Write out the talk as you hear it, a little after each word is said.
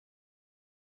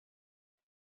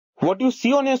What you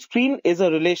see on your screen is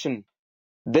a relation.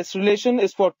 This relation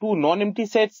is for two non-empty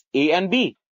sets A and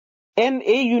B.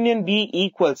 nA union B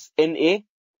equals nA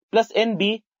plus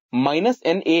nB minus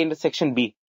nA intersection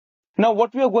B. Now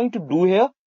what we are going to do here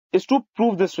is to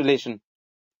prove this relation.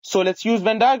 So let's use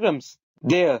Venn diagrams.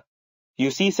 There, you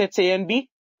see sets A and B.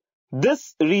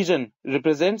 This region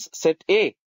represents set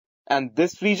A and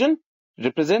this region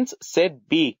represents set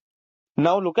B.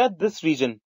 Now look at this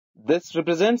region. This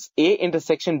represents A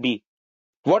intersection B.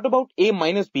 What about A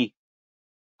minus B?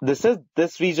 This is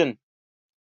this region.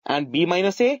 And B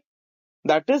minus A?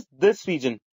 That is this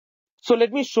region. So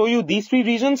let me show you these three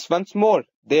regions once more.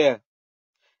 There.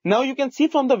 Now you can see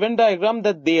from the Venn diagram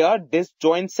that they are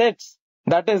disjoint sets.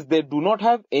 That is, they do not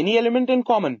have any element in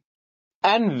common.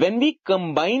 And when we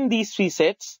combine these three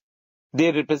sets,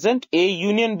 they represent A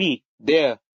union B.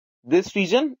 There. This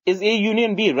region is A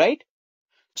union B, right?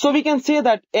 So we can say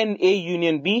that nA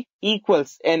union B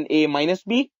equals nA minus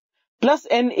B plus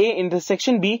nA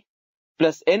intersection B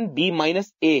plus nB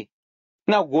minus A.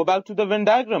 Now go back to the Venn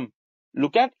diagram.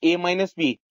 Look at A minus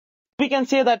B. We can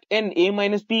say that nA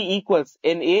minus B equals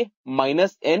nA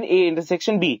minus nA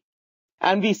intersection B.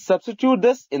 And we substitute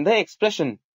this in the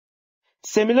expression.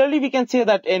 Similarly, we can say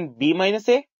that nB minus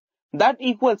A, that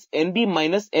equals nB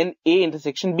minus nA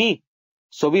intersection B.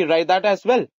 So we write that as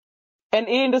well.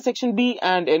 nA intersection B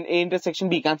and nA intersection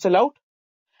B cancel out.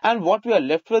 And what we are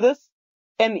left with is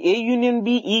nA union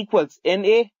B equals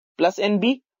nA plus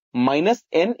nB minus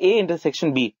nA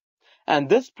intersection B. And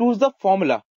this proves the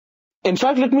formula. In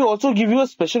fact, let me also give you a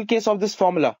special case of this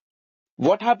formula.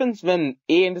 What happens when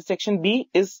A intersection B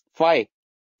is phi?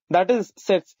 That is,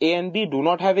 sets A and B do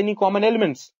not have any common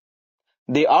elements.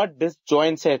 They are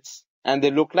disjoint sets and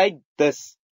they look like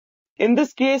this. In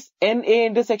this case, nA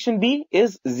intersection B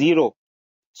is 0.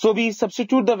 So we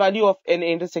substitute the value of nA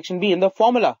intersection B in the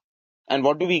formula. And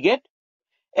what do we get?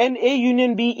 nA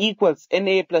union B equals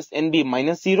nA plus nB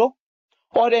minus 0.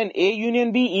 Or nA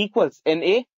union B equals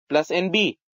nA plus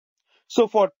nB. So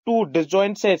for two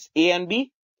disjoint sets A and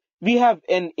B, we have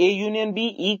nA union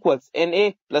B equals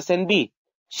nA plus nB.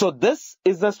 So this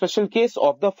is the special case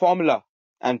of the formula.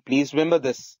 And please remember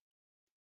this.